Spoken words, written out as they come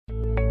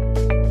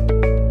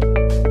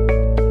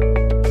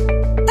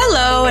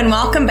and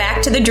welcome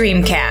back to the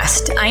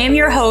Dreamcast. I am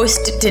your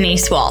host,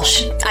 Denise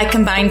Walsh. I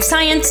combine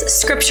science,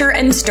 scripture,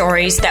 and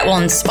stories that will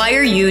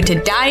inspire you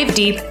to dive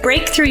deep,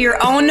 break through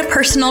your own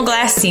personal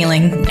glass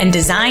ceiling, and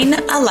design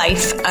a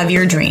life of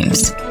your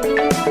dreams.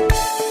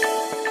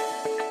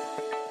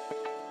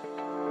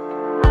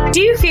 Do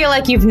you feel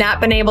like you've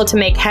not been able to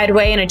make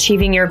headway in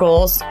achieving your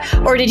goals?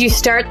 Or did you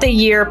start the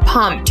year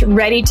pumped,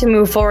 ready to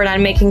move forward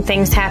on making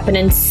things happen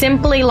and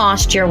simply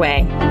lost your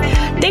way?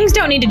 Things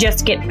don't need to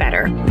just get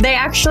better. They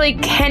actually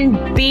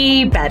can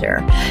be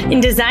better.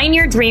 In Design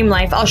Your Dream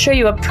Life, I'll show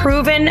you a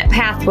proven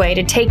pathway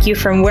to take you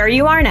from where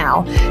you are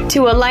now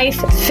to a life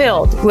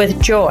filled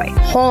with joy,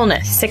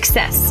 wholeness,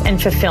 success,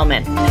 and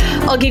fulfillment.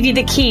 I'll give you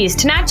the keys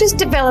to not just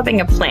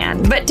developing a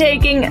plan, but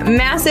taking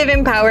massive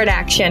empowered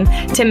action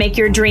to make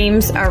your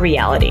dreams a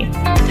reality.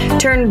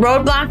 Turn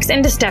roadblocks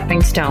into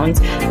stepping stones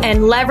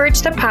and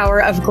leverage the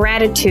power of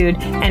gratitude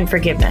and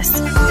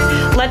forgiveness.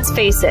 Let's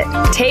face it,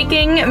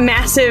 taking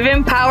massive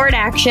empowered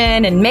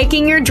action and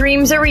making your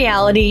dreams a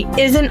reality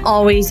isn't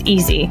always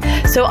easy.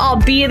 So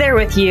I'll be there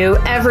with you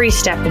every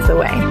step of the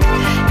way.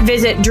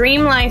 Visit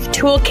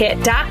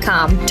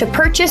dreamlifetoolkit.com to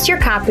purchase your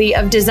copy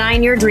of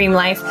Design Your Dream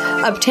Life,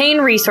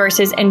 obtain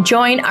resources, and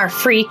join our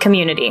free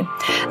community.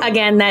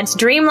 Again, that's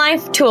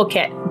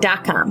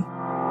dreamlifetoolkit.com.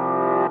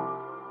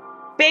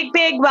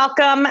 Big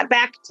welcome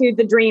back to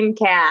the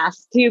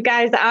Dreamcast. You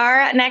guys,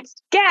 our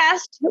next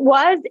guest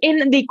was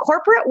in the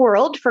corporate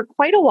world for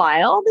quite a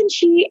while. Then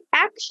she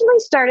actually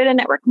started a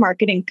network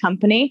marketing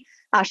company.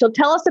 She'll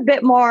tell us a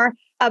bit more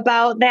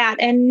about that.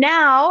 And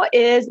now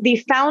is the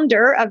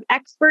founder of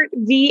Expert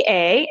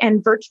VA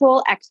and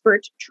Virtual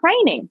Expert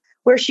Training,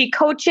 where she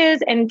coaches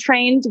and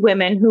trains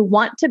women who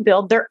want to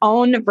build their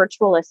own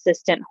virtual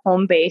assistant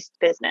home-based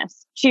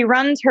business. She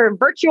runs her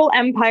virtual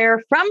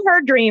empire from her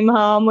dream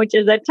home, which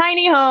is a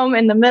tiny home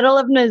in the middle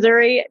of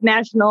Missouri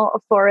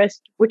National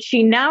Forest, which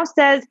she now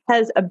says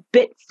has a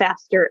bit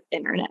faster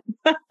internet.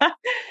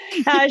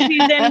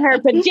 She's in her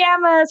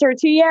pajamas, her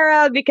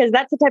tiara, because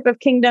that's the type of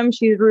kingdom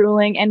she's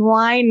ruling. And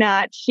why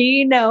not?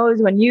 She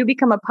knows when you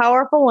become a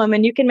powerful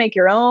woman, you can make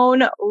your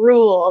own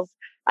rules.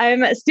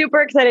 I'm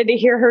super excited to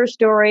hear her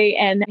story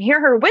and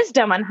hear her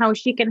wisdom on how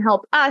she can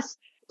help us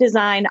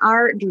design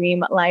our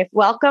dream life.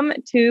 Welcome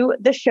to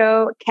the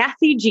show,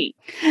 Kathy G.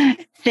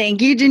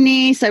 Thank you,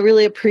 Denise. I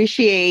really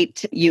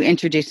appreciate you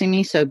introducing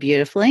me so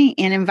beautifully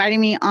and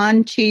inviting me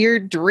on to your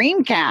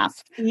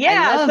Dreamcast.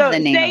 Yeah, so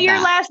say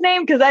your last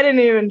name because I didn't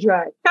even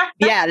try.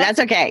 Yeah, that's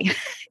okay.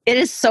 It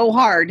is so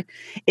hard.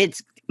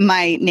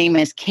 My name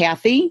is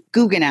Kathy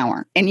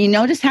Guggenauer. And you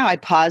notice how I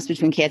pause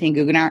between Kathy and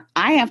Guggenauer?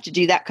 I have to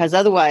do that because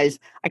otherwise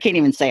I can't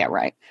even say it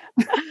right.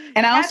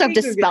 And I also have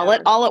to spell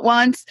it all at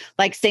once,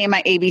 like saying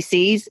my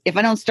ABCs. If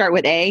I don't start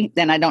with A,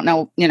 then I don't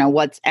know,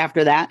 what's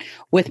after that.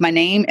 With my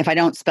name, if I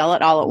don't spell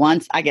it all at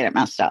once, I get it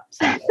messed up.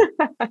 So.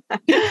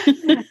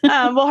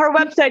 Well, her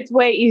website's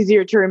way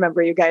easier to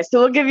remember, you guys.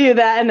 So we'll give you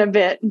that in a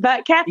bit.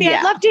 But Kathy,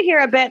 I'd love to hear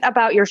a bit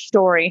about your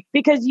story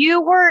because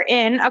you were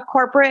in a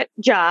corporate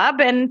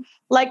job and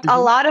like a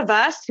lot of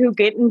us who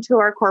get into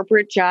our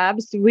corporate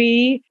jobs,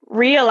 we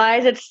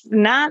realize it's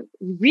not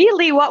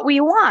really what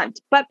we want.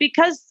 But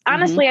because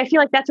honestly, I feel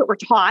like that's what we're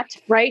taught,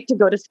 right? To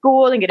go to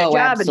school and get a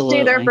job and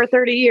stay there for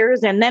 30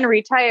 years and then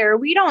retire.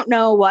 We don't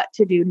know what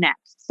to do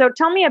next. So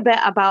tell me a bit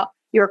about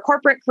your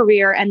corporate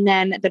career and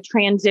then the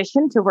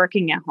transition to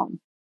working at home.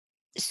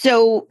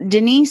 So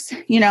Denise,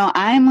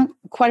 I'm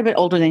quite a bit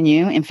older than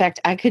you. In fact,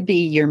 I could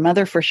be your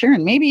mother for sure,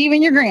 and maybe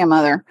even your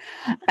grandmother.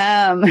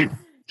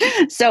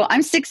 So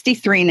I'm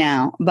 63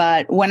 now,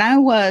 but when I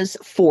was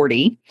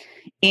 40,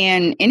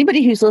 and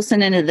anybody who's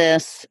listening to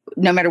this,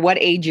 no matter what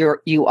age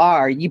you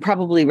are, you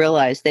probably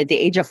realize that the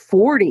age of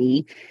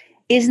 40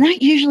 is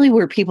not usually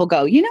where people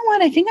go, you know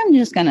what, I think I'm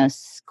just going to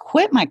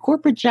quit my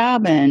corporate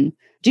job and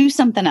do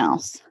something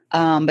else.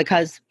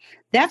 Because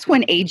that's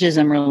when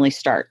ageism really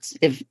starts.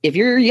 If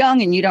you're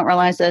young and you don't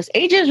realize this,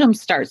 ageism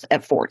starts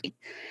at 40.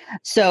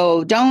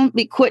 So don't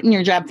be quitting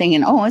your job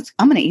thinking, I'm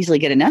going to easily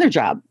get another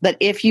job. But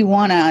if you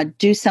want to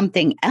do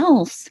something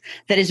else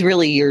that is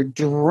really your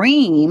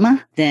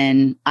dream,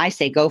 then I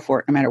say go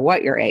for it no matter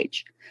what your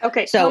age.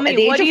 Okay, so tell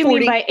me, what do you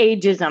mean by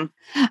ageism?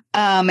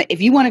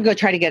 If you want to go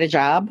try to get a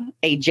job,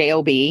 a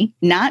job,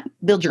 not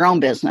build your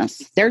own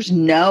business. There's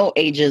no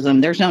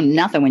ageism. There's no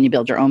nothing when you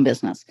build your own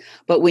business.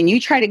 But when you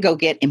try to go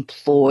get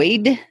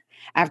employed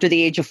after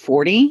the age of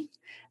 40,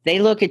 they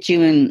look at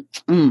you and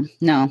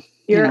no,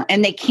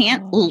 and they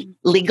can't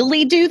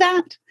legally do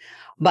that,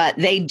 but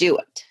they do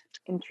it.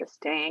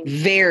 Interesting.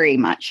 Very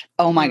much.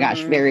 Oh my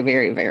gosh. Very,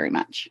 very, very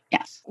much.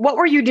 Yes. What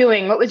were you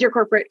doing? What was your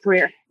corporate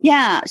career?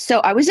 Yeah. So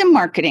I was in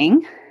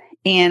marketing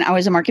and I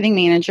was a marketing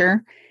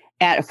manager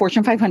at a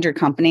Fortune 500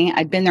 company.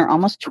 I'd been there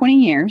almost 20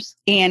 years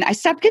and I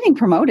stopped getting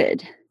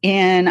promoted.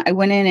 And I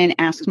went in and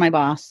asked my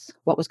boss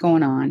what was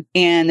going on.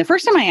 And the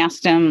first time I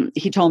asked him,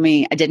 he told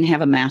me I didn't have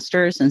a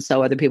master's. And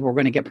so other people were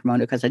going to get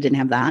promoted because I didn't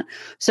have that.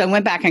 So I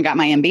went back and got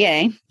my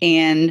MBA.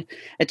 And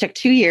it took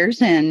 2 years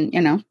and,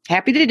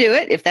 happy to do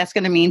it if that's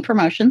going to mean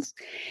promotions.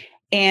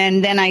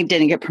 And then I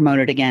didn't get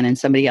promoted again, and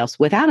somebody else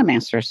without a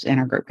master's in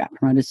our group got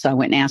promoted. So I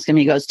went and asked him.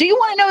 He goes, "Do you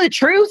want to know the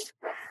truth?"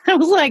 I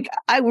was like,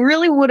 "I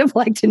really would have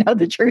liked to know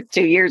the truth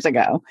 2 years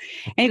ago."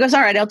 And he goes,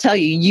 "All right, I'll tell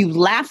you. You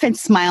laugh and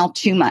smile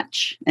too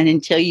much. And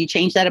until you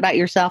change that about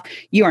yourself,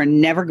 you are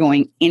never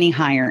going any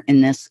higher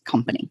in this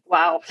company."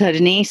 Wow. So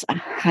Denise,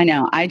 I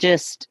know. I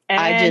just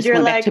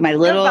went back to my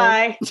little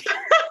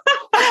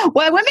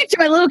well, I went back to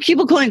my little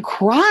cubicle and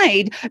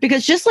cried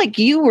because just like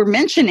you were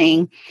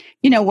mentioning,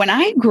 when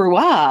I grew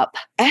up,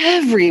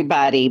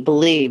 everybody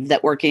believed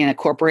that working in a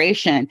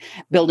corporation,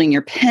 building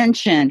your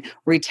pension,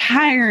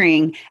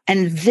 retiring,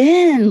 and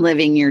then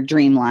living your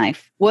dream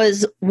life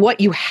was what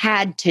you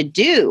had to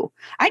do.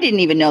 I didn't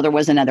even know there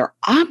was another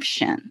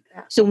option.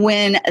 So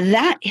when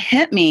that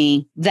hit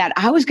me that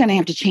I was going to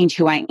have to change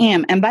who I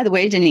am, and by the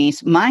way,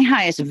 Denise, my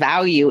highest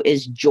value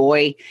is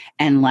joy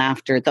and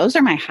laughter. Those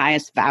are my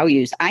highest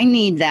values. I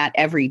need that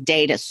every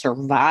day to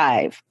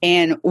survive.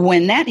 And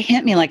when that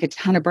hit me like a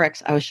ton of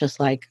bricks, I was just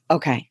like,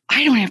 okay,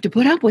 I don't have to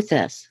put up with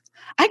this.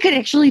 I could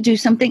actually do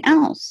something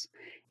else.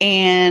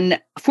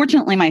 And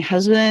fortunately, my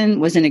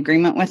husband was in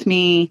agreement with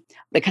me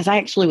because I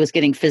actually was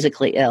getting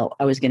physically ill.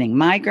 I was getting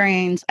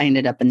migraines. I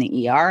ended up in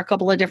the ER a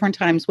couple of different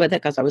times with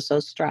it because I was so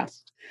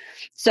stressed.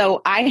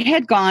 So I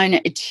had gone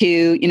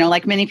to,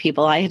 like many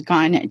people, I had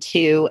gone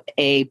to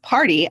a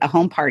party, a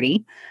home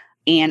party,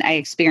 and I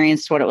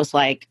experienced what it was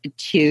like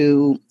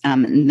to, the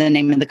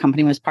name of the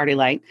company was Party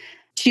Light,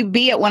 to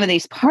be at one of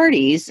these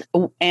parties.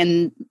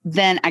 And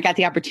then I got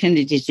the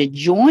opportunity to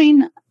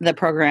join the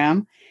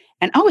program.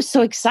 And I was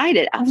so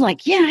excited. I was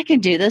like, yeah, I can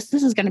do this.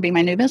 This is going to be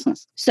my new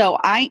business. So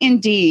I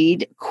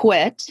indeed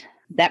quit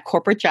that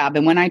corporate job.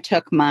 And when I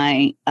took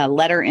my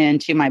letter in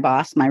to my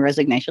boss, my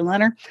resignation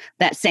letter,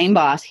 that same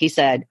boss, he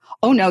said,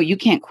 "Oh, no, you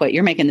can't quit.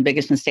 You're making the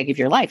biggest mistake of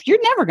your life.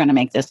 You're never going to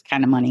make this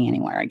kind of money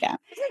anywhere again."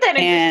 Isn't that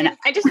interesting?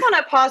 I just want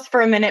to pause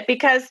for a minute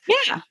because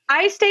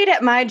I stayed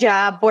at my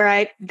job where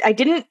I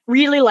didn't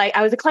really like,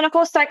 I was a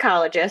clinical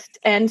psychologist.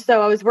 And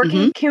so I was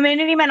working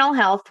community mental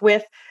health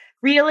with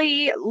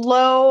really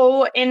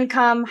low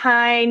income,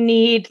 high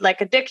need,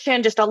 like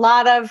addiction, just a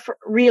lot of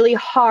really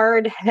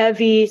hard,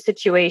 heavy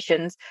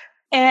situations.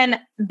 And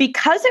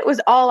because it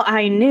was all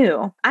I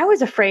knew, I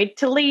was afraid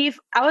to leave.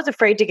 I was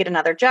afraid to get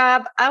another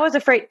job. I was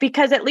afraid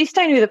because at least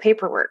I knew the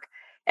paperwork.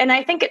 And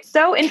I think it's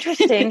so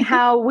interesting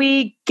how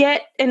we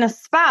get in a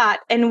spot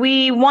and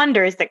we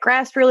wonder, is the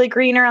grass really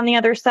greener on the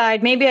other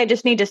side? Maybe I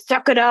just need to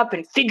suck it up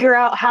and figure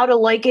out how to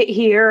like it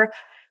here.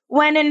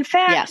 When in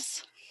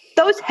fact,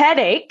 those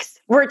headaches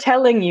were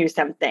telling you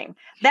something.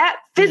 That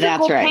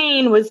physical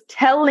pain was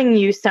telling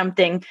you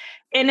something.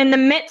 And in the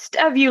midst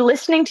of you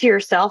listening to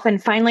yourself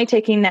and finally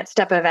taking that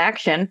step of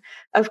action,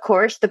 of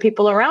course, the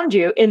people around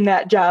you in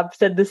that job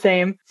said the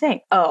same thing.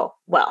 "Oh,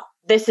 well,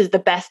 this is the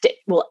best it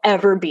will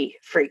ever be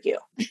for you."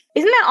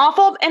 Isn't that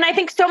awful? And I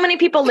think so many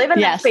people live in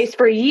that space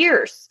for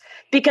years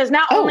because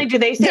not only do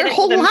they say their it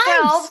whole to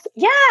themselves,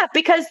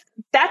 because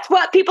that's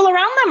what people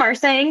around them are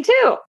saying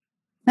too.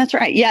 That's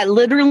right. Yeah,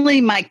 literally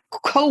my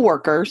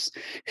coworkers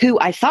who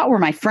I thought were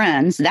my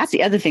friends. That's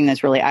the other thing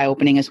that's really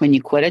eye-opening is when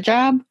you quit a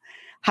job,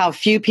 how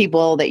few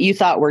people that you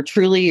thought were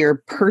truly your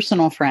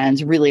personal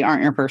friends really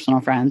aren't your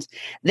personal friends.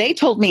 They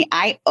told me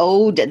I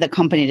owed the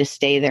company to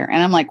stay there.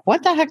 And I'm like,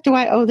 what the heck do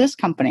I owe this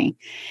company?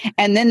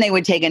 And then they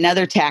would take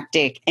another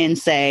tactic and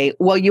say,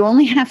 well, you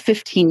only have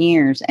 15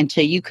 years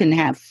until you can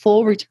have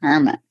full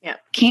retirement. Yeah.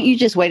 Can't you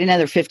just wait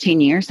another 15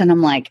 years? And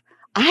I'm like,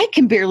 I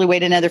can barely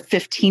wait another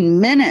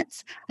 15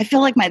 minutes. I feel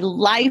like my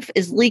life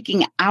is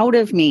leaking out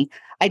of me.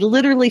 I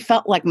literally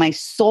felt like my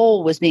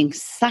soul was being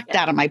sucked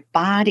out of my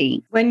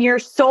body. When your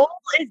soul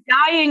is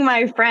dying,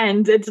 my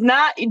friends, it's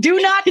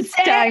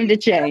time to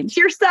change. It's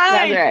your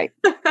sign. That's right.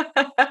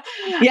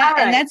 Yeah.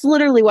 And that's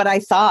literally what I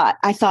thought.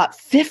 I thought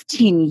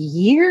 15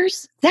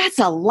 years? That's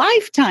a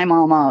lifetime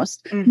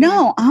almost.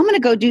 No, I'm going to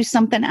go do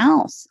something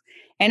else.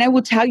 And I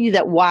will tell you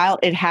that while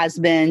it has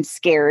been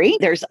scary,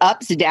 there's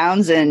ups,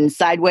 downs, and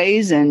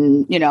sideways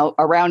and,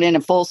 around in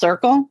a full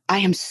circle. I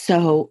am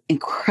so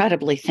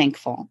incredibly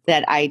thankful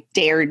that I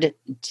dared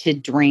to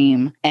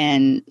dream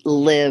and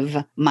live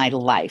my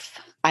life.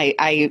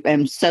 I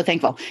am so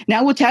thankful. Now,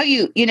 I will tell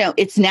you,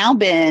 it's now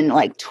been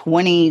like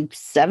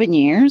 27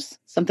 years,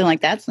 something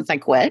like that, since I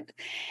quit.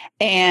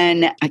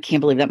 And I can't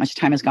believe that much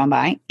time has gone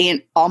by.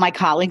 And all my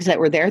colleagues that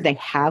were there, they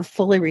have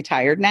fully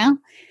retired now.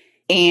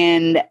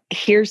 And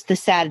here's the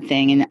sad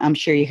thing, and I'm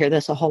sure you hear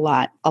this a whole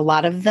lot. A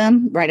lot of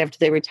them, right after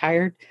they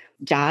retired,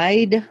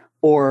 died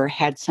or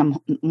had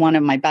one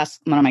of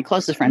my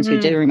closest friends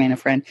who did remain a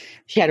friend.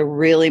 She had a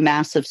really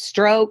massive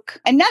stroke.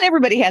 And not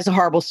everybody has a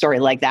horrible story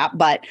like that,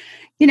 but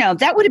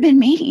that would have been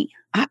me.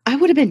 I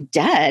would have been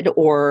dead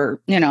or,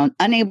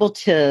 unable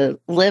to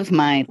live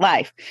my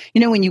life.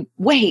 When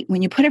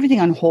you put everything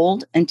on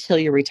hold until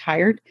you're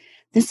retired,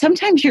 then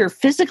sometimes you're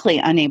physically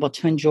unable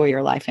to enjoy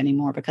your life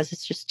anymore because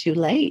it's just too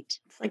late.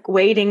 It's like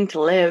waiting to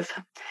live.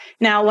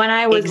 Now, when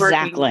I was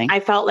working,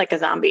 I felt like a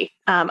zombie.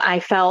 I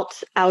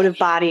felt out of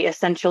body,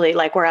 essentially,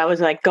 like where I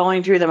was like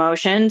going through the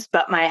motions,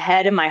 but my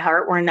head and my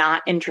heart were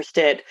not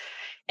interested.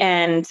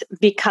 And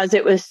because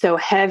it was so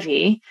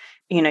heavy,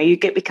 you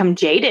become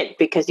jaded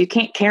because you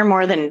can't care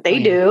more than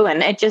they do.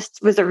 And it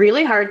just was a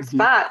really hard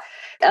spot.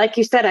 Like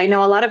you said, I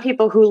know a lot of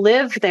people who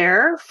live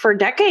there for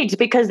decades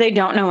because they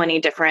don't know any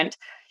different.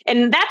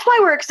 And that's why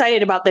we're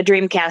excited about the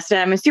Dreamcast. And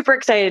I'm super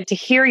excited to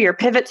hear your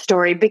pivot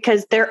story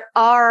because there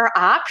are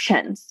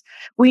options.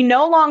 We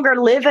no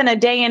longer live in a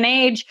day and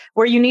age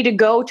where you need to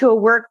go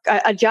to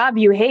a job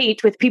you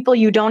hate with people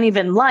you don't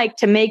even like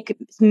to make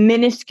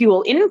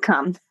minuscule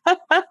income.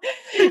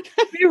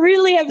 We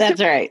really have.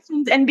 That's right.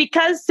 And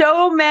because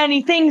so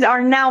many things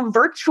are now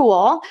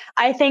virtual,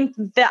 I think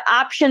the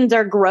options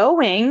are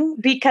growing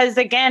because,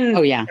 again,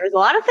 there's a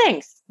lot of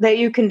things that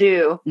you can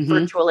do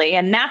virtually.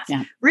 And that's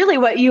really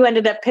what you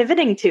ended up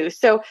pivoting to.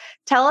 So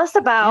tell us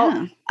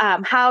about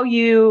how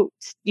you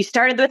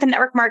started with a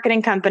network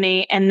marketing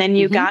company and then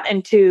you got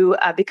into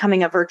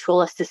becoming a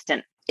virtual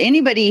assistant.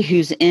 Anybody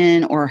who's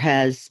in or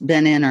has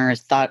been in or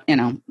has thought,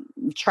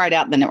 tried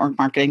out the network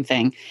marketing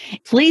thing,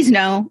 please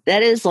know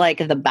that is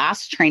like the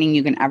best training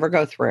you can ever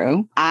go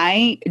through.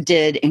 I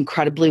did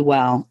incredibly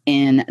well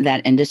in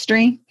that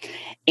industry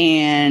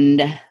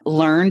and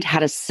learned how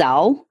to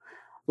sell,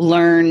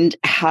 learned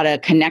how to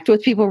connect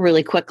with people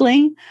really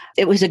quickly.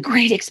 It was a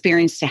great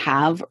experience to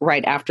have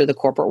right after the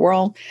corporate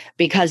world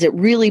because it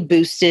really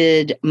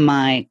boosted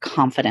my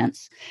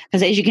confidence.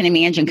 Because as you can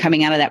imagine,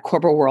 coming out of that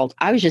corporate world,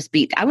 I was just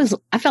beat.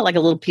 I felt like a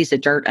little piece of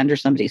dirt under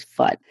somebody's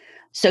foot.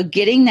 So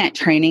getting that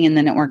training in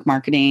the network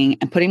marketing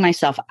and putting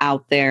myself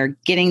out there,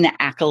 getting the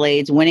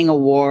accolades, winning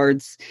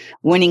awards,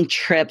 winning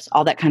trips,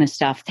 all that kind of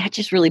stuff, that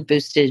just really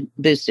boosted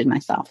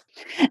myself.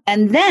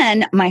 And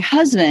then my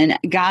husband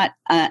got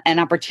an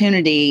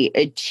opportunity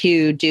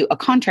to do a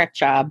contract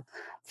job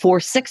for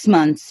 6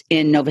 months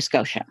in Nova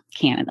Scotia,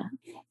 Canada.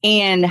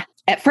 And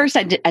at first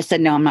I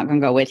said, no, I'm not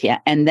going to go with you.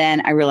 And then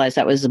I realized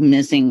that was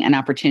missing an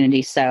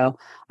opportunity. So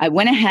I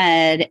went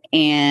ahead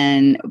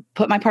and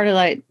put my Party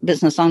Light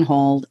business on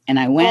hold and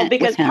I went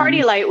because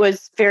Party Light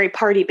was very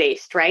party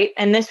based, right?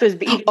 And this was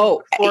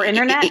before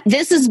internet?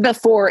 This is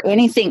before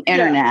anything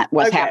internet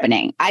was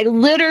happening. I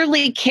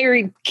literally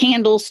carried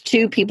candles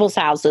to people's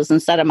houses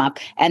and set them up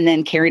and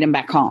then carried them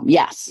back home.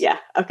 Yes. Yeah.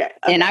 Okay.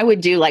 And I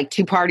would do like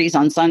 2 parties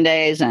on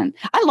Sundays and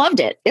I loved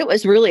it. It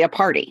was really a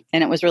party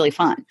and it was really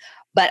fun.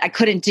 But I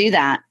couldn't do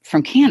that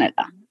from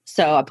Canada.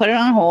 So I put it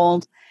on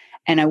hold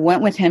and I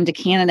went with him to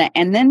Canada.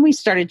 And then we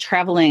started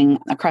traveling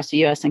across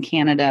the US and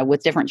Canada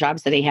with different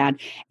jobs that he had.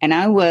 And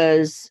I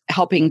was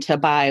helping to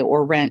buy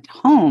or rent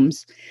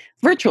homes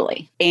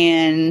virtually.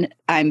 And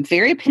I'm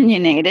very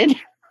opinionated.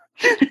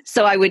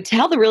 So I would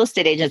tell the real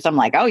estate agents, I'm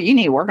like, oh, you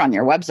need to work on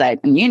your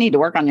website and you need to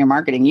work on your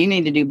marketing. You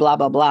need to do blah,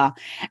 blah, blah.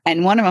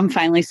 And one of them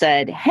finally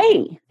said,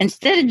 hey,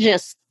 instead of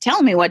just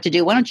telling me what to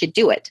do, why don't you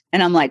do it?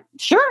 And I'm like,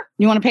 sure.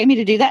 You want to pay me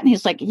to do that? And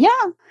he's like, yeah.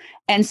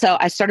 And so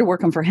I started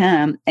working for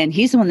him. And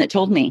he's the one that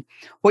told me,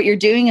 what you're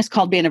doing is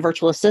called being a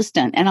virtual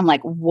assistant. And I'm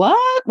like,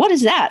 what? What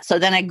is that? So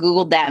then I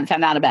Googled that and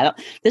found out about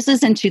it. This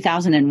is in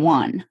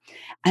 2001.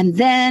 And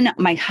then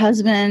my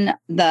husband,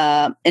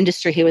 the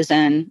industry he was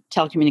in,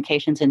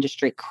 telecommunications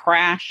industry,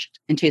 crashed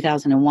in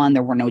 2001.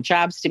 There were no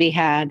jobs to be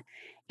had.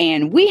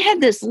 And we had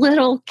this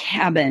little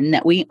cabin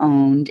that we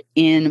owned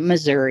in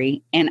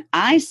Missouri. And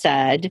I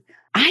said,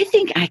 I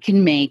think I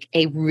can make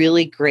a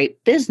really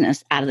great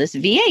business out of this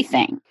VA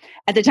thing.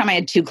 At the time, I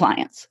had 2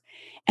 clients.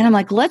 And I'm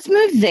like, let's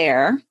move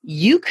there.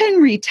 You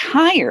can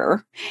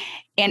retire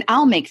and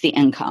I'll make the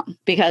income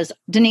because,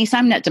 Denise,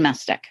 I'm not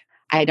domestic.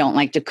 I don't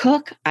like to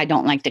cook. I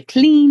don't like to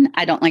clean.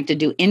 I don't like to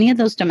do any of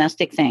those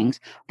domestic things,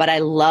 but I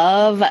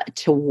love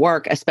to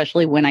work,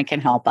 especially when I can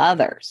help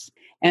others.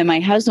 And my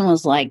husband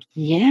was like,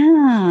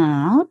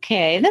 yeah,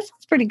 okay, that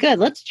sounds pretty good.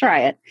 Let's try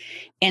it.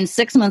 And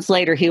 6 months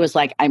later, he was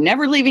like, I'm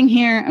never leaving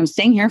here. I'm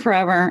staying here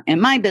forever. And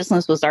my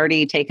business was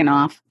already taken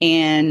off.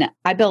 And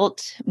I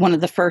built one of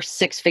the first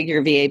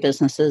 6-figure VA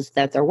businesses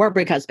that there were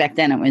because back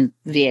then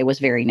VA was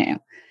very new.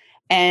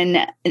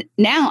 And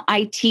now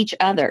I teach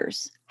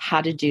others how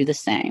to do the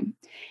same.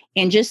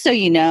 And just so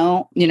you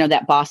know,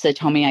 that boss that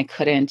told me I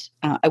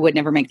would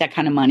never make that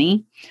kind of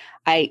money.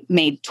 I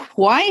made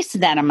twice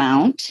that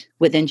amount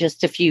within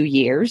just a few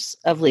years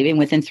of leaving,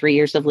 within 3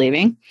 years of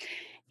leaving.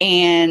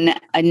 And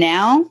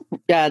now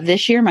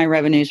this year, my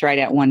revenue is right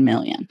at 1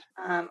 million.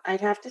 I'd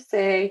have to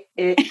say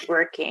it's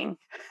working.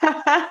 So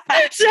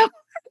I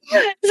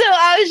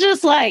was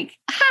just like,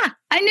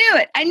 I knew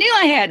it. I knew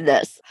I had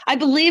this. I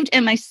believed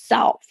in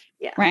myself.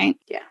 Yeah. Right.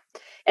 Yeah.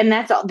 And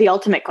that's the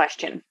ultimate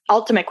question.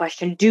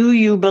 Do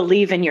you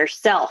believe in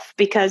yourself?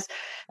 Because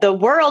the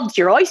world's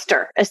your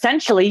oyster.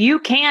 Essentially, you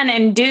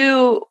can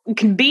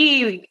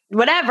be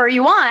whatever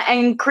you want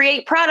and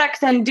create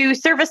products and do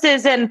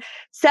services and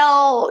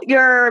sell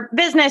your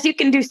business. You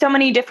can do so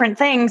many different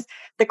things.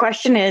 The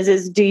question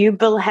is do you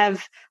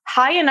have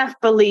high enough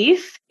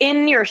belief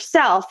in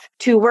yourself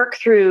to work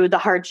through the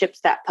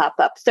hardships that pop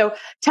up? So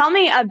tell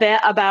me a bit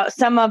about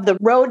some of the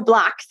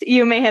roadblocks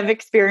you may have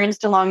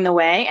experienced along the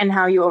way and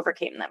how you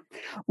overcame them.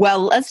 Well,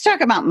 let's talk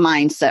about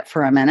mindset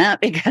for a minute,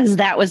 because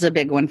that was a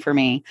big one for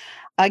me.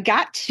 I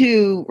got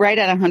to right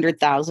at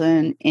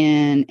 100,000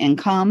 in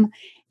income.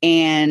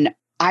 And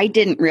I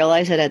didn't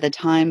realize it at the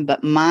time,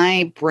 but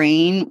my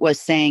brain was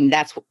saying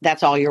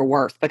that's all you're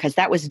worth, because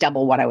that was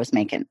double what I was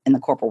making in the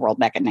corporate world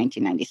back in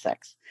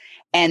 1996.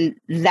 And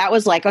that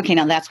was like, okay,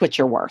 now that's what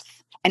you're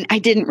worth. And I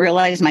didn't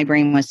realize my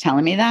brain was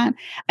telling me that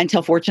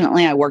until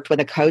fortunately I worked with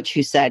a coach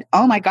who said,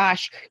 oh my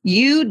gosh,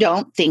 you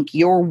don't think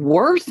you're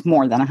worth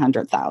more than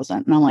 100,000.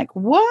 And I'm like,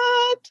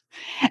 what?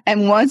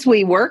 And once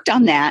we worked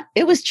on that,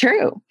 it was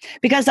true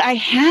because I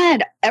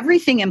had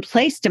everything in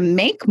place to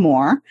make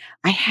more.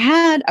 I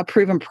had a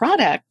proven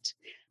product.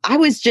 I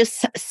was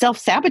just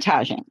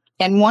self-sabotaging.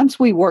 And once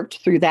we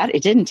worked through that,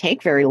 it didn't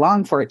take very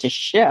long for it to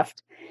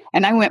shift.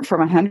 And I went from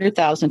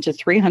 100,000 to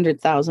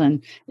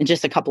 300,000 in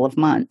just a couple of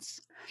months.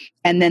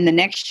 And then the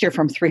next year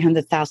from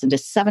 300,000 to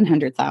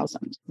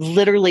 700,000,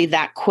 literally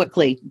that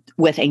quickly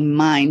with a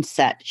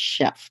mindset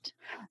shift.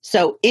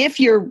 So if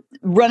you're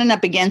running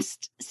up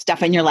against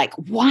stuff and you're like,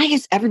 why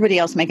is everybody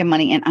else making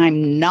money and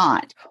I'm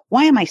not?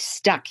 Why am I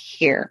stuck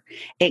here?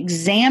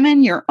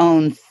 Examine your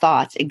own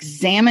thoughts,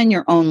 examine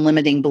your own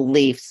limiting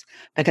beliefs,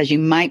 because you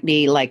might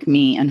be like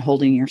me and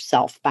holding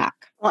yourself back.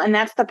 Well, and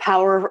that's the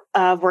power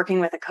of working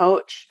with a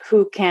coach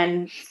who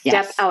can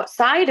step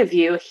outside of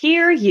you,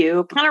 hear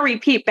you, kind of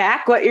repeat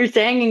back what you're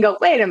saying and go,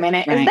 wait a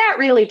minute, is that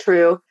really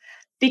true?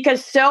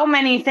 Because so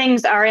many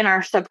things are in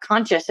our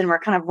subconscious and we're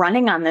kind of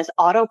running on this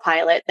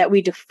autopilot that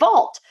we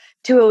default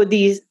to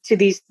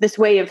this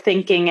way of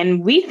thinking.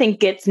 And we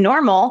think it's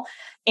normal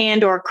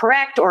and or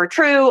correct or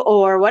true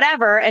or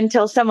whatever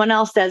until someone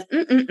else says,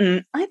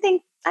 I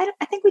think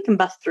we can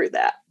bust through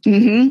that.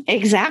 Mm-hmm,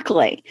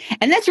 exactly.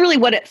 And that's really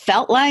what it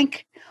felt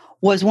like.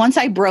 Was once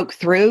I broke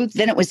through,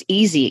 then it was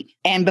easy.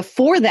 And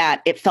before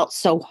that, it felt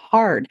so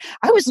hard.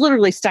 I was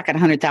literally stuck at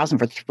 100,000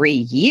 for 3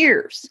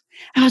 years.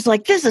 I was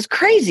like, this is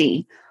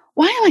crazy.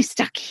 Why am I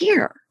stuck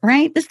here?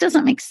 Right? This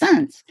doesn't make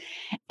sense.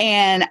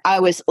 And I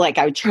was like,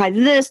 I would try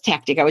this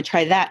tactic. I would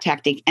try that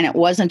tactic. And it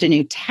wasn't a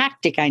new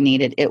tactic I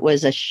needed. It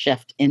was a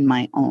shift in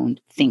my own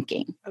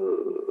thinking.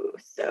 Oh,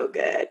 so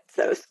good.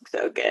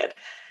 So good.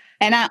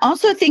 And I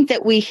also think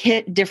that we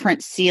hit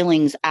different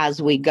ceilings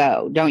as we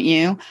go, don't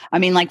you? I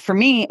mean, like for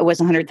me, it was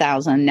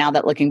 100,000. Now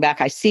that looking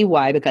back, I see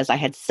why, because I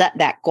had set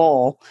that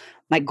goal.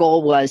 My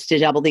goal was to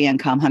double the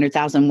income.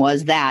 100,000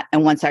 was that.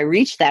 And once I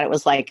reached that, it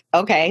was like,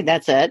 okay,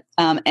 that's it.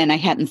 And I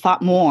hadn't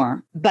thought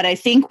more. But I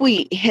think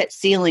we hit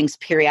ceilings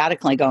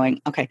periodically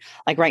going, okay,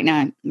 like right now,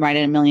 I'm right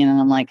at 1 million. And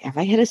I'm like, have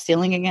I hit a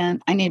ceiling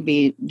again? I need to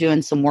be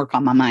doing some work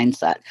on my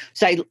mindset.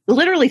 So I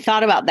literally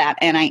thought about that.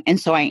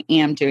 And so I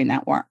am doing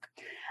that work.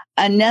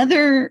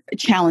 Another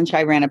challenge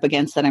I ran up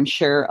against that I'm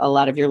sure a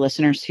lot of your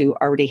listeners who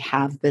already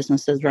have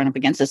businesses run up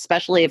against,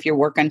 especially if you're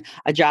working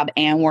a job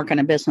and working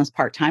a business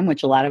part-time,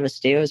 which a lot of us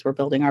do as we're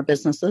building our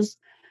businesses,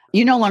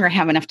 you no longer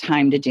have enough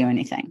time to do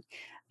anything.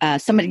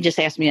 Somebody just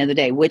asked me the other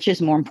day, which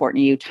is more important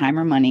to you, time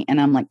or money?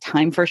 And I'm like,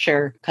 time for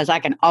sure, because I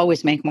can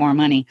always make more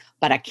money,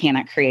 but I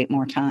cannot create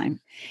more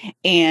time.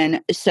 And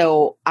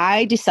so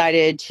I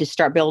decided to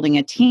start building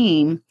a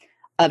team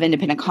of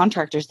independent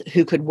contractors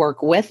who could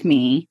work with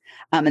me.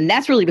 And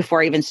that's really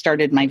before I even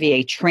started my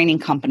VA training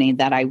company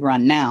that I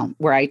run now,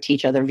 where I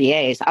teach other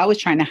VAs. I was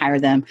trying to hire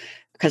them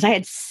because I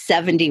had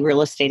 70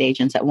 real estate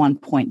agents at one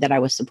point that I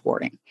was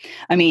supporting.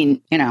 I mean,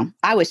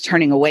 I was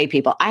turning away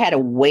people. I had a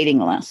waiting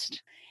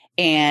list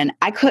and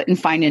I couldn't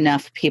find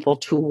enough people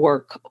to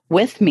work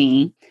with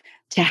me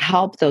to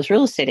help those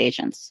real estate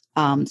agents.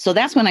 So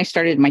that's when I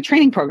started my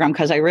training program,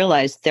 because I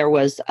realized there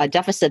was a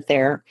deficit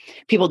there.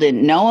 People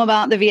didn't know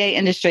about the VA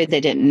industry. They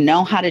didn't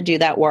know how to do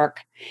that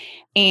work.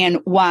 And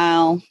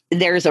while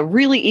there's a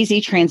really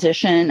easy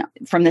transition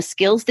from the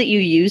skills that you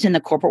use in the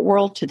corporate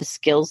world to the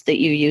skills that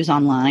you use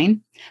online,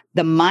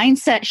 the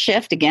mindset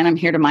shift, again, I'm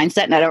here to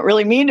mindset, and I don't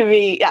really mean to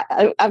be,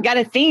 I've got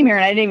a theme here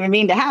and I didn't even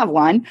mean to have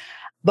one.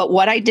 But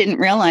what I didn't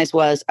realize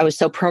was I was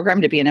so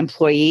programmed to be an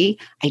employee,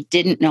 I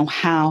didn't know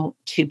how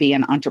to be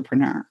an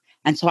entrepreneur.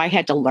 And so I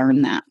had to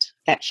learn that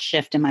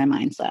shift in my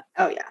mindset.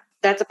 Oh, yeah.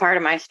 That's a part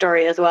of my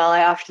story as well.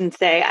 I often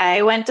say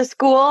I went to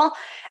school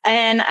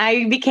and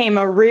I became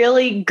a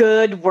really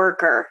good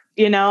worker.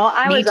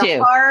 I was a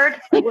hard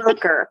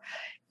worker.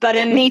 But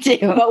Me too.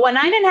 But when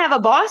I didn't have a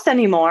boss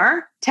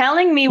anymore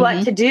telling me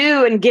what to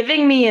do and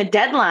giving me a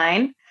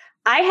deadline,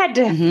 I had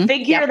to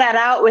figure that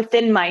out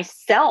within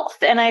myself.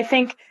 And I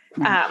think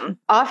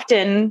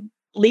often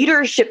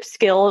leadership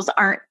skills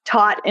aren't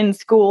taught in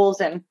schools.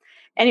 And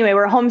anyway,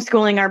 we're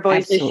homeschooling our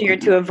boys this year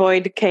to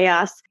avoid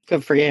chaos.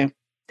 Good for you.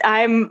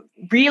 I'm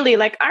really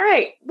like, all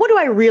right, what do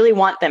I really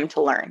want them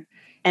to learn?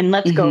 And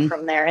let's go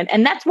from there.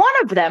 And that's one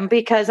of them,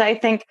 because I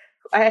think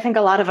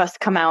a lot of us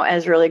come out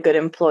as really good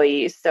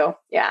employees. So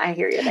yeah, I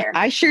hear you there.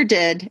 I sure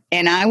did.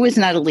 And I was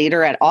not a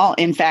leader at all.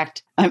 In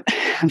fact,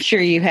 I'm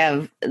sure you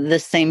have the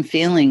same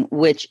feeling,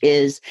 which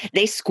is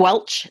they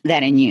squelch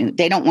that in you.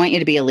 They don't want you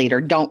to be a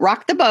leader. Don't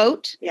rock the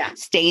boat. Yeah.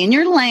 Stay in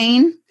your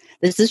lane.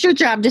 This is your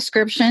job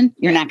description.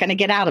 You're not going to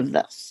get out of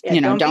this.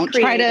 Yeah, don't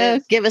try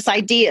to give us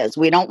ideas.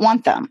 We don't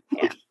want them.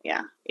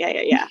 Yeah.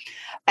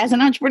 As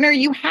an entrepreneur,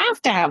 you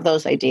have to have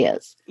those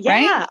ideas. Yeah.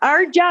 Right?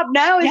 Our job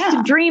now is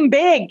to dream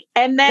big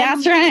and then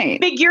that's right.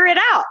 figure it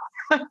out.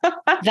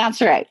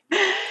 That's right.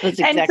 That's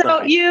exactly and so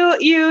right.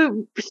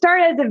 you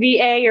start as a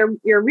VA,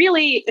 you're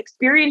really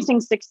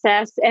experiencing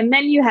success, and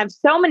then you have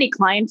so many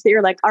clients that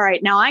you're like, all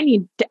right, now I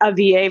need a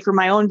VA for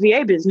my own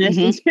VA business.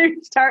 And so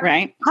you start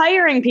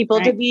hiring people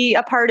to be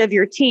a part of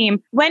your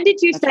team. When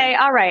did you say,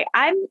 all right,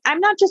 I'm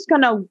not just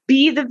going to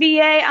be the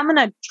VA, I'm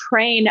going to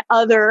train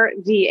other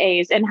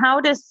VAs? And how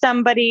does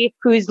somebody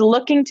who's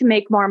looking to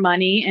make more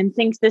money and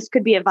thinks this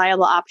could be a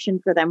viable option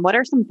for them, what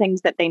are some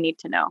things that they need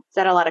to know? Is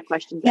that a lot of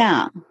questions?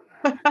 Yeah.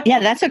 Yeah,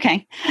 that's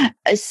okay.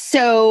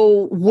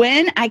 So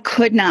when I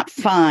could not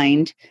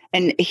find,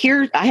 and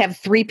here I have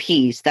 3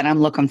 Ps that I'm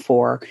looking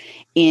for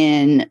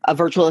in a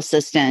virtual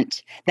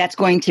assistant that's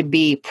going to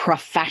be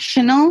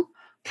professional,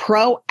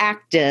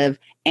 proactive,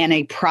 and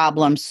a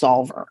problem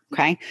solver.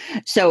 Okay.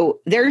 So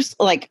there's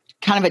like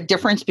kind of a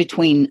difference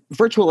between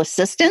virtual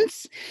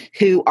assistants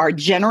who are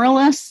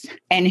generalists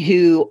and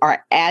who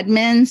are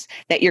admins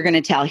that you're going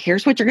to tell,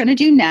 here's what you're going to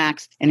do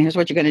next, and here's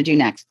what you're going to do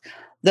next.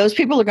 Those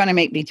people are going to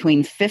make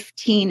between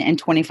 $15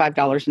 and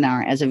 $25 an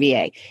hour as a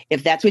VA.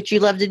 If that's what you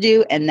love to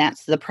do and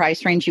that's the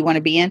price range you want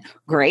to be in,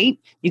 great.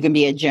 You can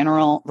be a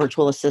general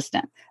virtual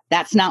assistant.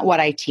 That's not what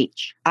I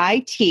teach.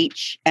 I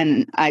teach,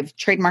 and I've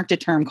trademarked a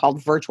term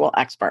called virtual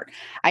expert.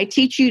 I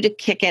teach you to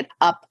kick it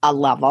up a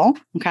level,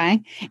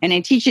 okay? And I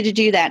teach you to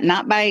do that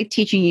not by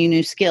teaching you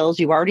new skills.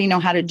 You already know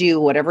how to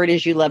do whatever it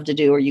is you love to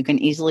do, or you can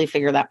easily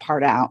figure that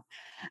part out.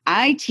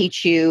 I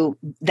teach you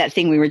that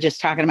thing we were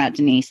just talking about,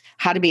 Denise,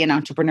 how to be an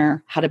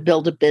entrepreneur, how to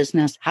build a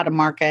business, how to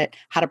market,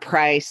 how to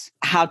price,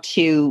 how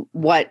to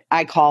what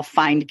I call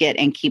find, get,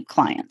 and keep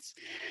clients.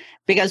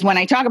 Because when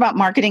I talk about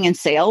marketing and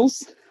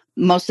sales,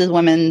 most of the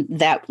women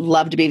that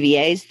love to be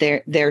VAs,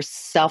 they're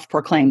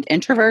self-proclaimed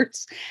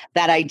introverts.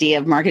 That idea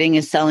of marketing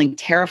and selling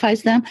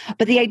terrifies them.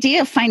 But the idea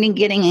of finding,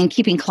 getting, and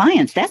keeping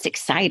clients, that's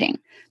exciting.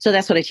 So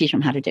that's what I teach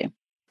them how to do.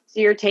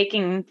 So you're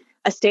taking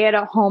a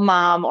stay-at-home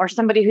mom or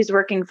somebody who's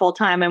working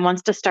full-time and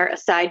wants to start a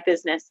side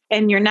business,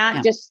 and you're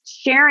not just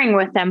sharing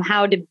with them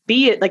how to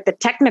be like the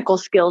technical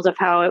skills of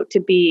how to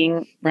be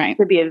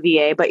a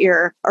VA, but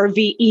you're, or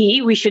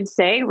VE, we should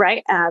say,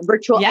 right?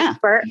 Virtual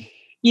expert.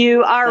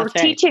 You are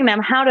teaching them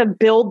how to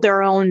build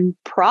their own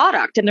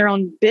product and their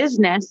own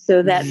business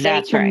so that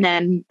they can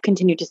then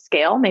continue to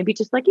scale, maybe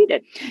just like you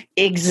did.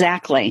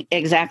 Exactly.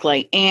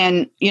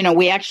 And,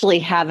 we actually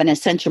have an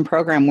Ascension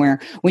program where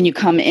when you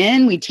come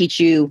in, we teach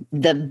you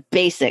the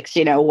basics.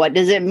 What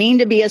does it mean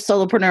to be a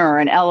solopreneur,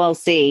 an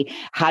LLC?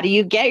 How do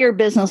you get your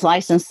business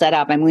license set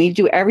up? And we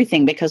do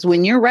everything, because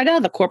when you're right out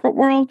of the corporate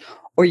world,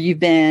 or you've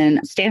been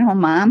a stay-at-home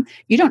mom,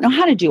 you don't know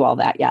how to do all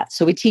that yet.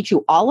 So we teach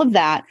you all of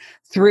that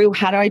through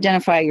how to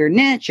identify your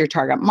niche, your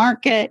target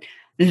market,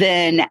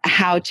 then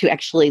how to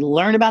actually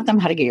learn about them,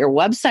 how to get your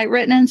website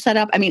written and set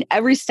up. I mean,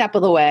 every step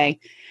of the way,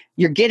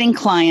 you're getting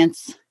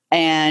clients.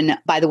 And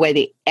by the way,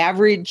 the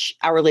average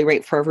hourly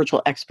rate for a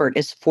virtual expert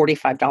is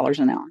 $45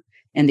 an hour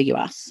in the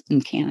US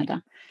and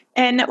Canada.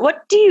 And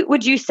what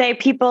would you say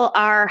people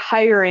are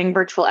hiring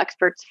virtual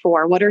experts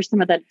for? What are some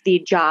of the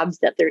jobs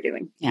that they're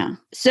doing? Yeah.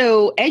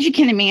 So as you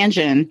can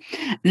imagine,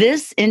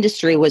 this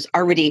industry was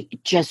already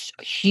just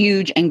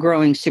huge and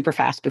growing super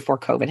fast before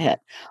COVID hit.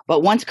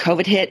 But once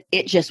COVID hit,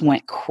 it just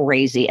went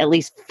crazy. At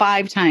least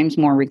 5 times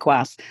more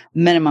requests,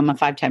 minimum of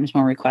 5 times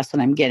more requests than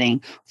I'm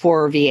getting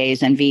for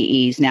VAs and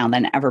VEs now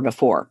than ever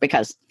before,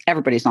 because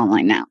everybody's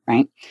online now,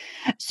 right?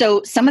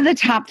 So some of the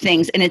top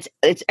things, and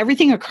it's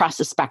everything across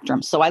the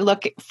spectrum. So I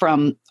look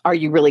from, are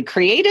you really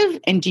creative?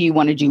 And do you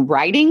want to do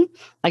writing?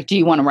 Like, do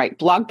you want to write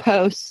blog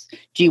posts?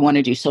 Do you want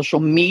to do social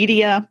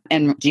media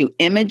and do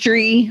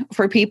imagery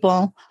for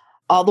people?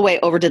 All the way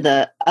over to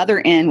the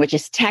other end, which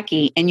is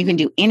techie, and you can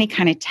do any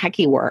kind of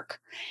techie work.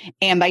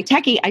 And by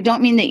techie, I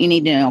don't mean that you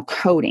need to know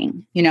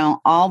coding.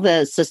 All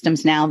the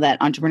systems now that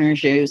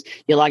entrepreneurs use,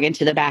 you log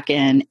into the back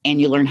end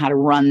and you learn how to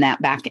run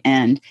that back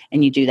end,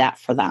 and you do that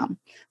for them.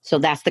 So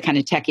that's the kind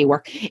of techie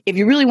work. If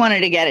you really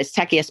wanted to get as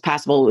techie as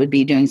possible, it would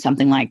be doing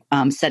something like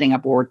setting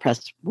up a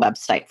WordPress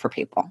website for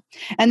people.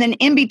 And then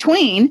in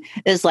between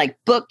is like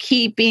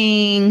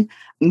bookkeeping,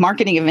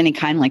 marketing of any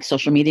kind, like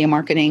social media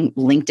marketing,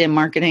 LinkedIn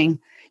marketing.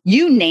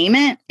 You name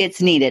it,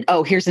 it's needed.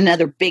 Oh, here's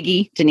another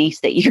biggie, Denise,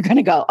 that you're going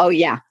to go, oh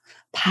yeah,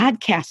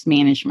 podcast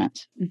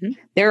management. Mm-hmm.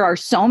 There are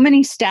so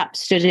many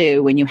steps to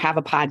do when you have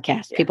a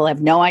podcast. People have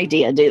no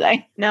idea, do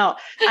they? No,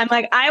 I'm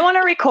like, I want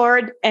to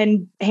record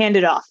and hand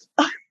it off.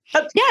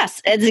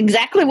 Yes, it's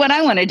exactly what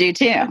I want to do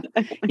too.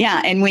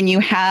 Yeah. And when you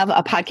have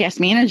a podcast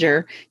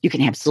manager, you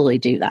can absolutely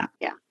do that.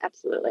 Yeah,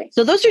 absolutely.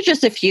 So those are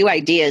just a few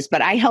ideas,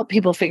 but I help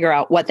people figure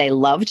out what they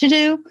love to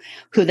do,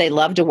 who they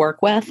love to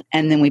work with.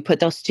 And then we put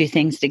those 2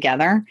 things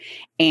together,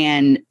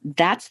 and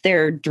that's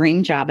their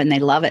dream job, and they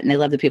love it, and they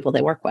love the people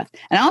they work with.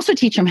 And I also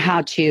teach them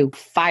how to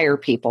fire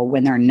people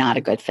when they're not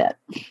a good fit.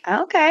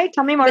 Okay.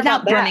 Tell me more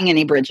without about that. Burning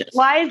any bridges.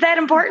 Why is that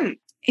important?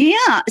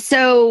 Yeah.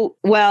 So,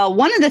 well,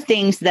 one of the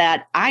things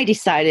that I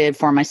decided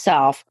for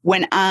myself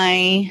when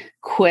I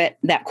quit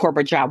that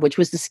corporate job, which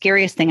was the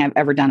scariest thing I've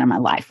ever done in my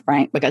life,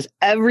 right? Because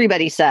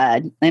everybody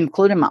said,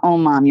 including my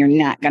own mom, you're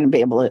not going to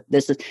be able to,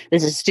 this is the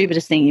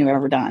stupidest thing you've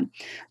ever done.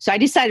 So I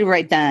decided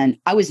right then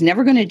I was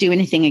never going to do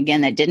anything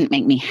again that didn't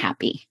make me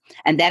happy.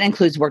 And that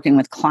includes working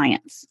with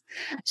clients.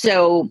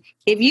 So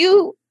if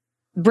you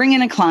bring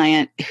in a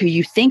client who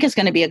you think is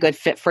going to be a good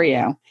fit for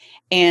you,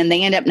 and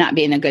they end up not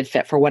being a good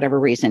fit for whatever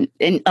reason.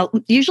 And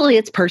usually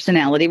it's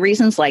personality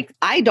reasons. Like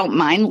I don't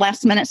mind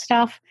last minute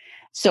stuff.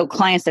 So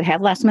clients that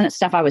have last minute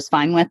stuff, I was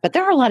fine with, but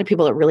there are a lot of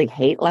people that really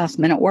hate last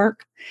minute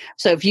work.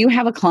 So if you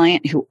have a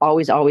client who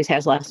always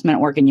has last minute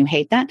work and you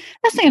hate that,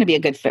 that's not going to be a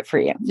good fit for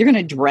you. You're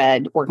going to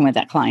dread working with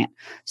that client.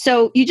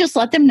 So you just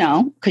let them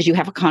know because you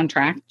have a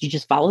contract. You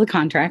just follow the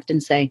contract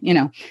and say,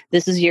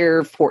 this is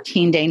your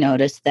 14-day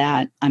notice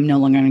that I'm no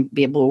longer going to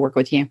be able to work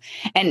with you.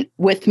 And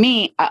with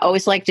me, I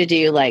always like to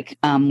do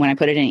when I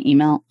put it in an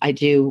email, I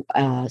do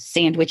a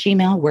sandwich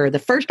email where the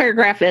first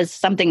paragraph is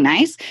something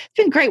nice. It's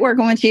been great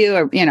working with you.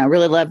 Or,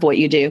 really love what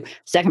you do.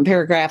 Second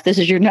paragraph, this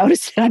is your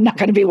notice that I'm not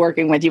going to be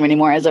working with you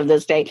anymore as of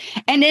this day.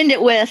 And end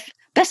it with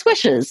best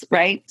wishes,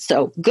 right?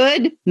 So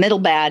good, middle,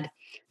 bad,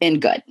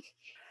 and good.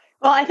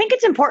 Well, I think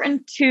it's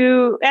important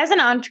to, as an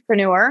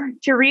entrepreneur,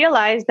 to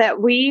realize that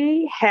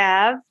we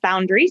have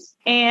boundaries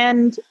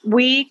and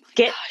we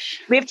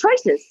have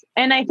choices.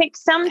 And I think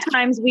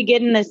sometimes we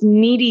get in this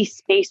needy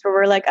space where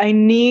we're like, I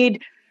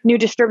need new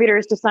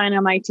distributors to sign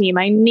on my team.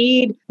 I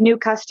need new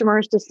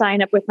customers to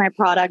sign up with my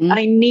product.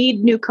 I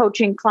need new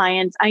coaching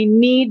clients. I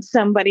need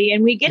somebody.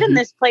 And we get in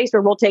this place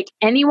where we'll take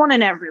anyone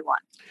and everyone.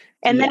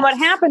 And then what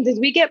happens is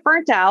we get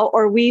burnt out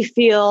or we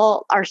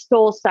feel our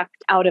soul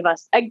sucked out of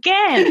us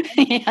again.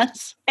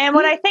 Yes. And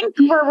what I think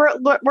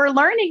we're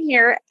learning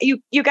here,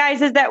 you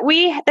guys, is that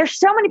there's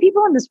so many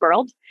people in this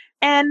world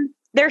and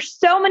there's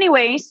so many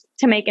ways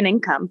to make an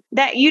income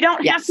that you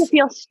don't have to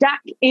feel stuck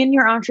in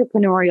your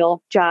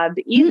entrepreneurial job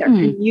either.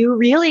 You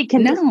really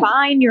can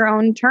define your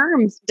own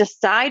terms,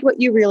 decide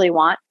what you really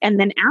want, and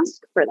then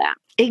ask for that.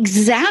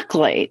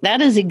 Exactly.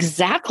 That is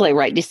exactly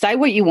right. Decide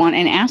what you want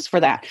and ask for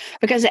that.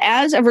 Because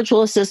as a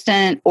virtual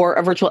assistant or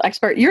a virtual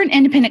expert, you're an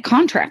independent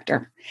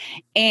contractor.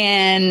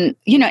 And,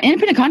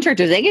 independent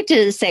contractors, they get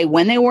to say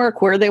when they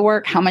work, where they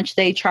work, how much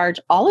they charge,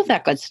 all of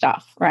that good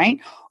stuff, right?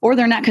 Or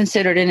they're not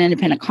considered an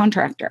independent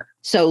contractor.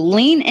 So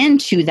lean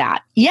into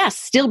that. Yes,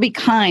 still be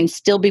kind,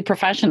 still be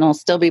professional,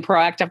 still be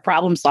proactive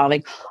problem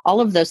solving,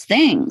 all of those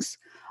things.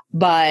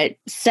 But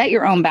set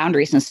your own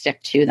boundaries and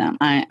stick to them.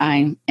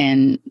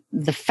 And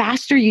the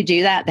faster you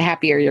do that, the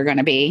happier you're going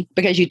to be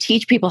because you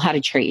teach people how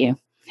to treat you.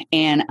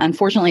 And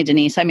unfortunately,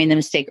 Denise, I made the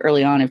mistake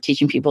early on of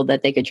teaching people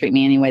that they could treat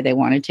me any way they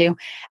wanted to.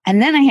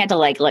 And then I had to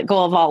let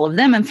go of all of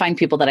them and find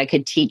people that I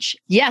could teach.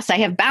 Yes, I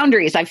have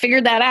boundaries. I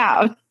figured that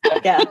out.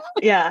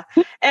 Yeah.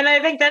 And I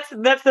think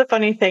that's the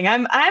funny thing.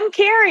 I'm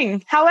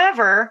caring.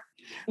 However,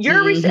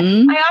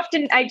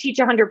 I teach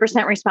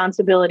 100%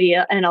 responsibility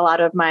in a lot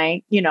of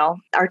my,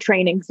 our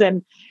trainings.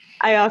 And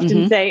I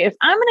often say, if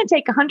I'm going to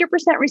take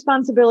 100%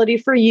 responsibility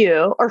for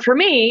you or for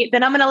me,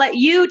 then I'm going to let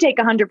you take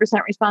 100%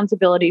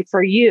 responsibility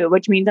for you,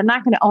 which means I'm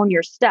not going to own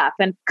your stuff.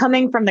 And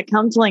coming from the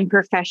counseling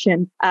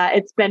profession,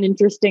 it's been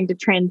interesting to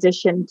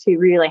transition to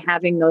really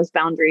having those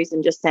boundaries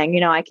and just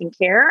saying, I can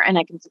care and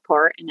I can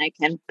support and I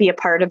can be a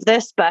part of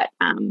this, but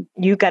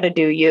you got to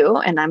do you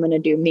and I'm going to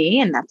do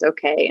me and that's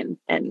okay.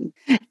 And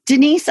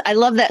Denise, I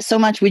love that so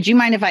much. Would you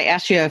mind if I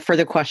ask you a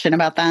further question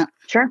about that?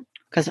 Sure.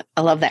 Because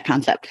I love that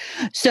concept.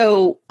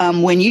 So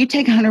when you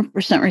take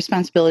 100%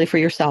 responsibility for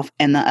yourself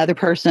and the other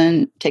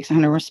person takes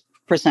 100%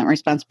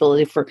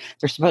 responsibility for,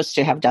 they're supposed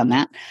to have done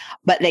that,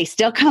 but they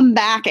still come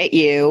back at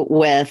you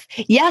with,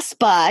 yes,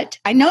 but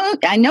I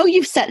know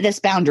you've set this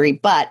boundary,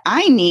 but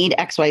I need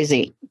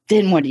XYZ.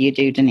 Then what do you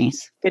do,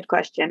 Denise? Good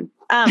question.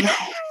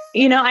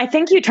 I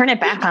think you turn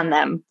it back on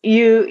them.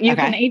 You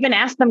can even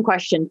ask them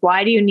questions.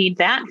 Why do you need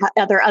that?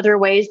 Are there other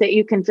ways that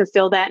you can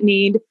fulfill that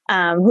need?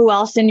 Who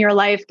else in your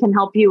life can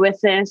help you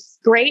with this?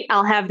 Great.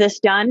 I'll have this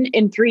done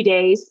in 3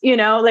 days. You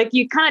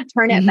kind of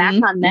turn it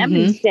back on them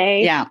and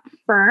stay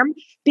firm.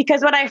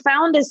 Because what I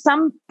found is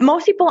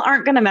most people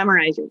aren't going to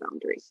memorize your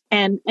boundaries.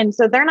 And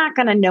so they're not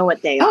going to know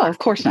what they are. Oh, of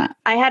course not.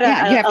 I had you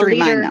have to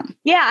remind them.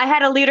 Yeah. I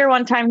had a leader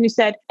one time who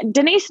said,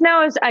 Denise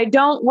knows I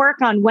don't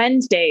work on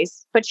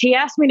Wednesdays, but she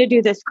asked me to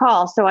do this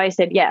call. So I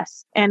said,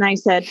 yes. And I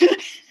said,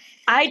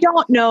 I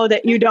don't know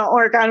that you don't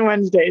work on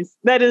Wednesdays.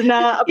 That is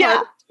not a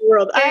part of the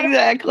world.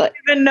 Exactly. I don't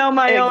even know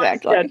my own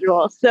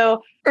schedule.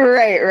 So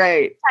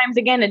right. Times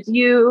again, it's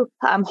you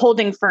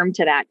holding firm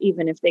to that,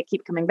 even if they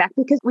keep coming back,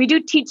 because we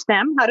do teach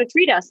them how to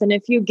treat us. And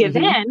if you give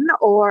in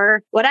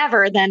or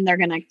whatever, then they're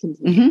going to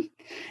continue.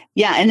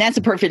 Yeah. And that's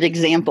a perfect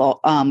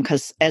example.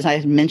 Because as I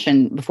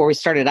mentioned before we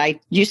started, I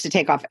used to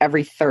take off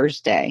every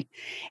Thursday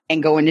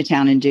and go into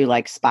town and do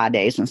like spa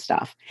days and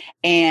stuff.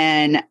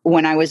 And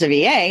when I was a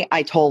VA,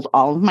 I told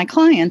all of my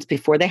clients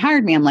before they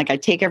hired me, I'm like, I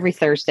take every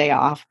Thursday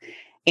off.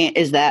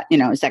 Is that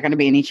going to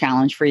be any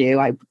challenge for you?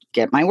 I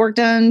get my work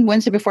done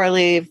Wednesday before I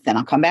leave. Then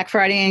I'll come back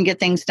Friday and get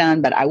things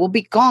done, but I will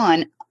be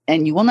gone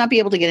and you will not be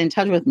able to get in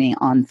touch with me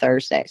on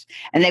Thursdays.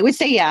 And they would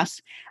say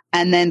yes.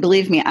 And then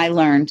believe me, I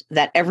learned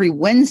that every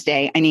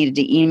Wednesday I needed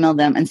to email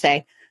them and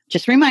say,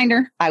 just a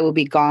reminder, I will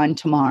be gone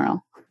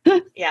tomorrow.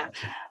 Yeah.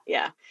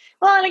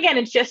 Well, and again,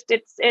 it's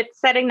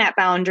setting that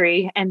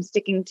boundary and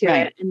sticking to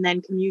it and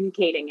then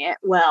communicating it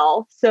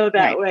well. So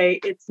that way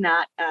it's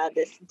not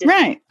this.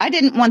 Right. I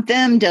didn't want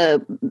them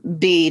to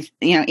be,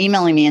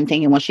 emailing me and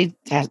thinking, well,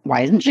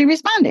 why isn't she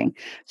responding?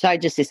 So I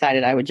just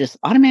decided I would just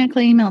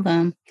automatically email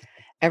them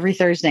every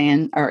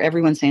Thursday or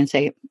every Wednesday and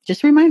say,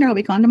 just a reminder, I'll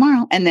be gone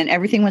tomorrow. And then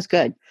everything was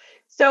good.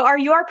 So are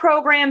your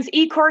programs,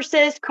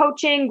 e-courses,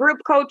 coaching, group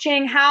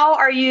coaching, how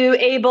are you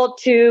able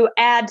to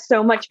add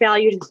so much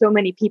value to so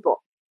many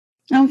people?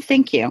 Oh,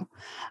 thank you.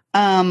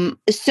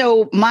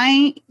 So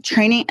my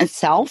training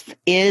itself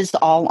is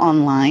all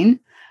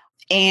online.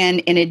 And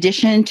in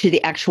addition to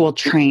the actual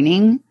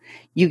training,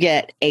 you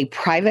get a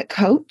private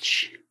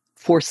coach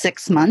for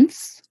 6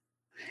 months.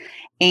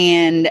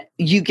 And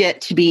you get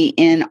to be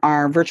in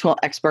our virtual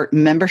expert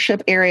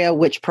membership area,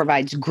 which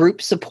provides group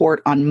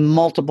support on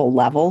multiple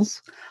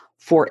levels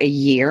for a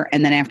year.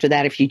 And then after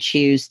that, if you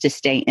choose to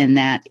stay in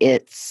that,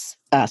 it's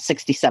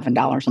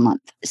 $67 a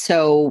month.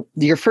 So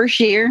your first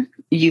year,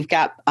 you've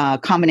got a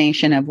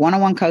combination of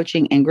one-on-one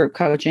coaching and group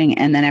coaching.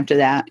 And then after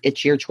that,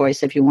 it's your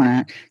choice if you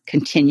want to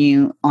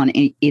continue on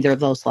either of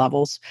those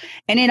levels.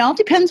 And it all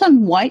depends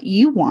on what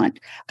you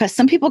want. Because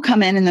some people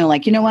come in and they're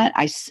like, you know what,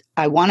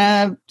 I want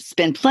to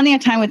spend plenty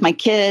of time with my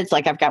kids.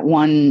 Like I've got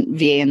one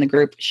VA in the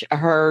group.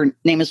 Her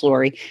name is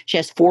Lori. She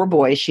has 4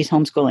 boys. She's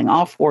homeschooling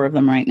all 4 of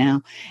them right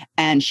now.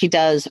 And she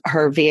does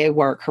her VA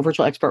work, her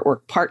virtual expert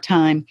work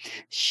part-time.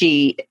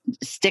 She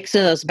sticks to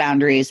those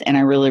boundaries and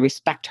I really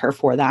respect her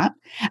for that.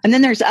 And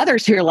then there's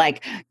others who are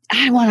like,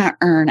 I want to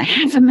earn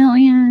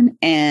 $500,000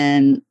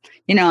 and,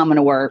 I'm going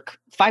to work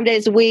 5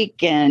 days a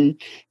week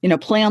and,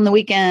 play on the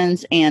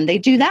weekends. And they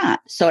do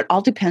that. So it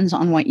all depends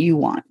on what you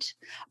want.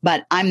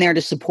 But I'm there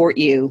to support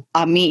you.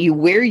 I'll meet you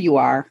where you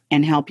are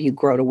and help you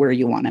grow to where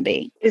you want to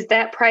be. Is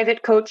that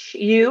private coach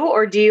you,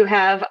 or do you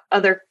have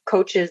other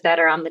coaches that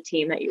are on the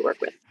team that you work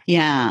with?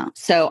 Yeah.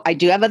 So I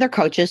do have other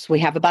coaches. We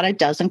have about a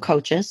dozen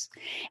coaches.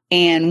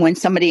 And when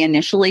somebody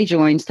initially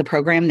joins the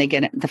program,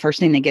 the first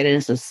thing they get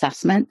is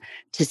assessment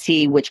to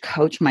see which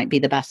coach might be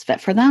the best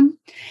fit for them.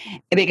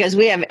 Because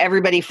we have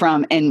everybody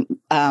from, and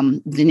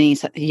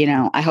Denise,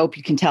 I hope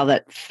you can tell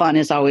that fun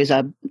is always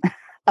a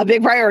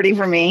big priority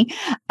for me.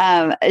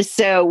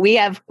 So we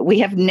have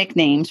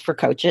nicknames for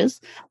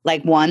coaches,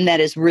 like one that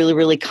is really,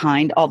 really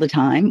kind all the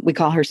time. We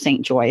call her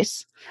Saint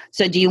Joyce.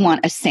 So do you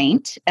want a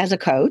saint as a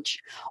coach?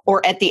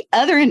 Or at the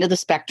other end of the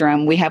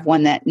spectrum, we have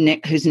one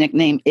whose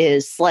nickname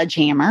is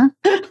Sledgehammer,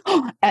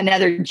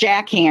 another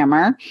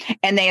Jackhammer,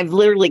 and they have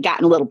literally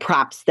gotten little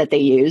props that they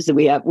use.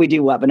 We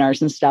do webinars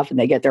and stuff, and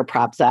they get their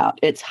props out.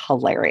 It's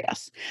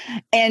hilarious.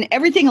 And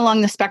everything along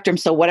the spectrum.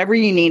 So whatever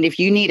you need, if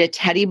you need a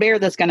teddy bear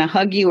that's going to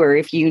hug you, or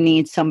if you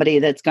need somebody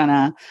that's going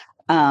to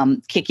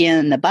kick you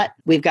in the butt,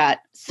 we've got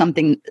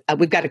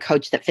a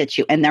coach that fits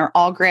you. And they're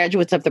all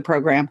graduates of the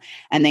program,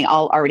 and they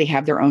all already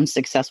have their own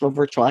successful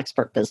virtual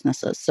expert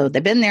businesses. So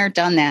they've been there,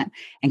 done that,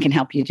 and can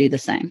help you do the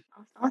same.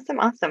 Awesome.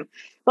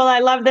 Well,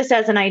 I love this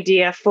as an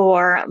idea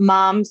for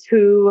moms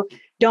who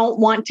don't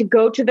want to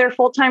go to their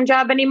full-time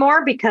job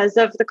anymore because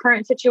of the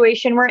current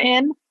situation we're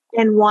in,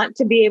 and want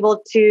to be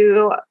able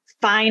to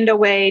find a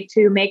way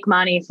to make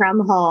money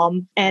from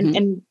home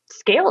and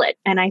scale it.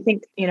 And I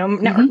think,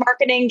 network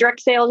marketing,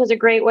 direct sales is a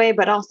great way,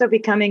 but also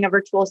becoming a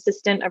virtual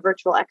assistant, a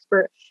virtual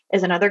expert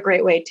is another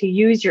great way to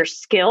use your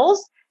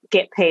skills,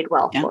 get paid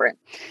well for it.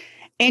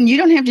 And you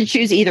don't have to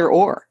choose either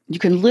or. You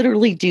can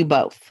literally do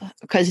both.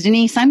 Because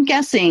Denise, I'm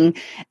guessing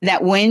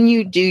that when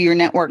you do your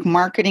network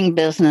marketing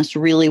business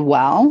really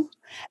well,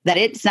 that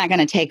it's not going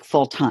to take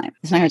full time.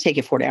 It's not going to take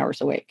you 40 hours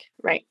a week.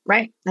 Right.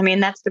 I mean,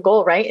 that's the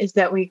goal, right? Is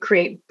that we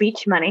create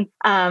beach money.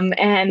 A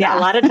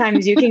lot of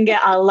times you can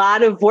get a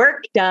lot of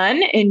work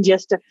done in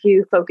just a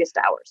few focused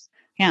hours.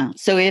 Yeah.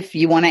 So if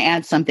you want to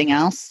add something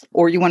else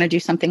or you want to do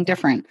something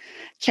different,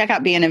 check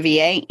out Being a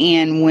VA.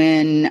 And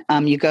when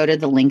you go to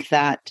the link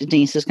that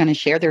Denise is going to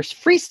share, there's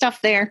free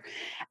stuff there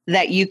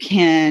that you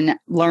can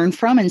learn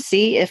from and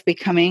see if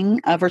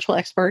becoming a virtual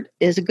expert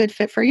is a good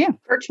fit for you.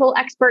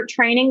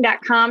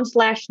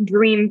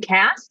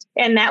 virtualexperttraining.com/dreamcast.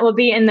 And that will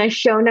be in the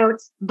show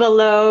notes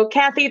below.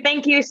 Kathy,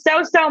 thank you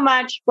so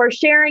much for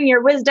sharing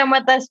your wisdom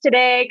with us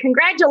today.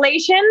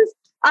 Congratulations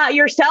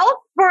yourself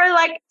for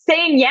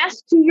saying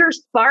yes to your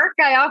spark.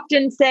 I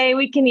often say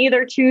we can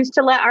either choose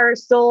to let our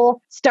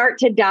soul start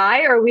to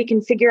die, or we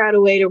can figure out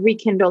a way to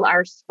rekindle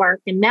our spark.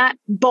 And that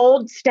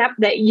bold step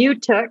that you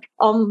took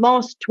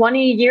almost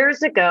 20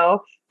 years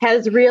ago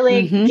has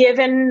really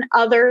given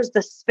others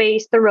the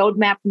space, the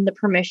roadmap, and the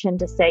permission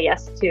to say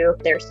yes to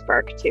their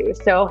spark too.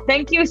 So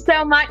thank you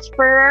so much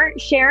for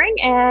sharing.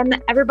 And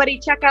everybody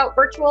check out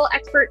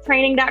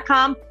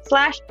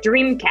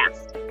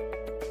virtualexperttraining.com/dreamcast.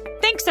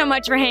 Thanks so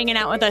much for hanging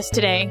out with us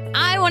today.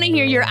 I want to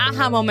hear your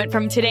aha moment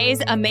from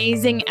today's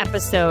amazing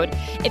episode.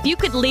 If you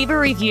could leave a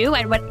review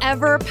at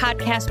whatever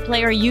podcast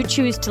player you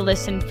choose to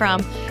listen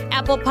from,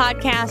 Apple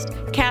Podcast,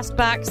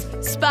 Castbox,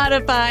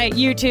 Spotify,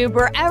 YouTube,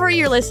 wherever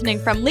you're listening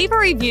from, leave a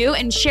review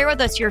and share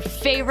with us your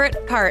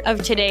favorite part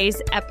of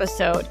today's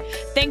episode.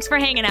 Thanks for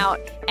hanging out,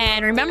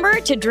 and remember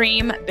to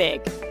dream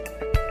big.